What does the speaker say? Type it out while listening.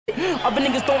Other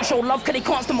niggas don't show love cause they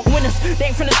can't stomach winners. They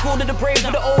ain't from the school of the brave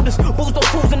or the oldest. Bulls don't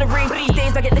tools in the rave. But these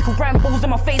days I get little grand balls in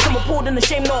my face. I'm appalled and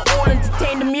ashamed, not all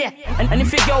entertain them, yeah. And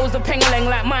if your girl's a pengalang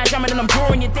like mine, jamming and I'm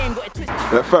drawing your dame, got it twisted.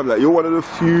 Yeah, fam, like you're one of the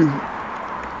few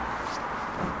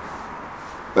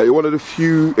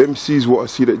MCs what I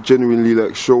see that genuinely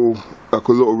like show like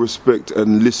a lot of respect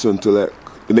and listen to like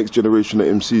the next generation of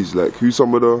MCs. Like who's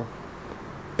some of the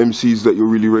MCs that you're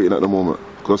really rating at the moment?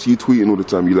 Because I see you tweeting all the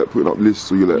time, you like putting up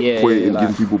lists or you like pointing, like,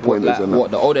 giving people pointers like, and that.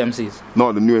 What, the older MCs?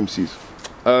 No, the new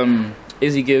MCs.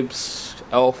 Izzy Gibbs,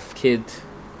 Elf Kid,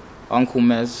 Uncle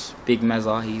Mez, Big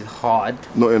Mezza, he's hard.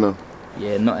 Nottingham.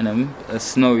 Yeah, Nottingham.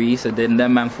 Snowy, so then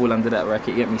them man fall under that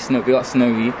racket, get me. We got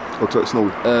Snowy. What's that,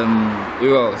 Snowy?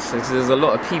 Who else? There's a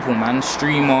lot of people, man.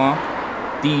 Streamer,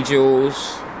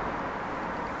 DJs,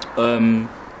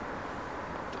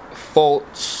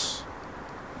 Faults.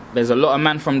 There's a lot of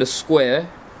man from the square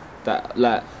that,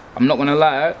 like, I'm not gonna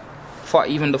lie, fuck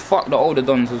the older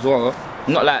dons as well.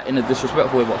 Not like in a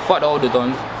disrespectful way, but fuck the older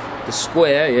dons. The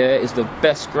square, yeah, is the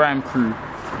best grime crew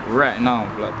right now.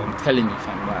 Like, I'm telling you,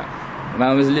 fam. Like,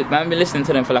 I've been listening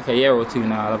to them for like a year or two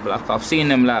now. Like, I've seen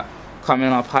them like coming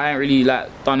up. I ain't really like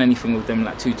done anything with them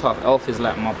like too tough. Elf is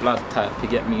like my blood type, to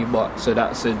get me. But so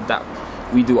that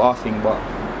we do our thing. But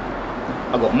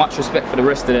I got much respect for the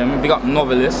rest of them. Big up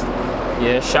Novelist.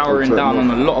 Yeah, showering down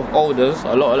on a lot of olders,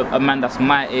 a lot of a man that's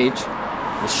my age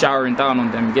is showering down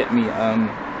on them, get me.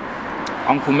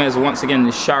 Uncle Mez once again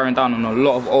is showering down on a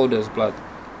lot of olders, blood.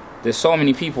 There's so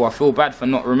many people, I feel bad for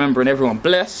not remembering everyone.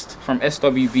 Blessed from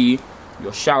SWB,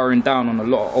 you're showering down on a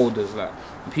lot of olders. Like,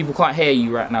 people can't hear you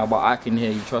right now, but I can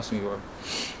hear you, trust me, bro.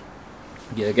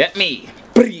 Yeah, get me.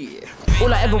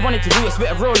 All I ever wanted to do is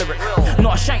spit a real lyric.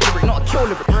 Not a shank lyric, not a kill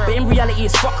lyric. But in reality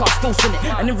it's fuck, I'm still sinning.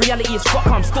 And in reality it's fuck,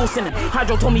 I'm still sinning.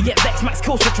 Hydro told me get vexed, Max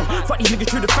kill switch 'em. Fuck these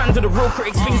niggas through the fans of the real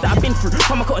critics. Things that I've been through,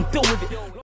 come I couldn't deal with it.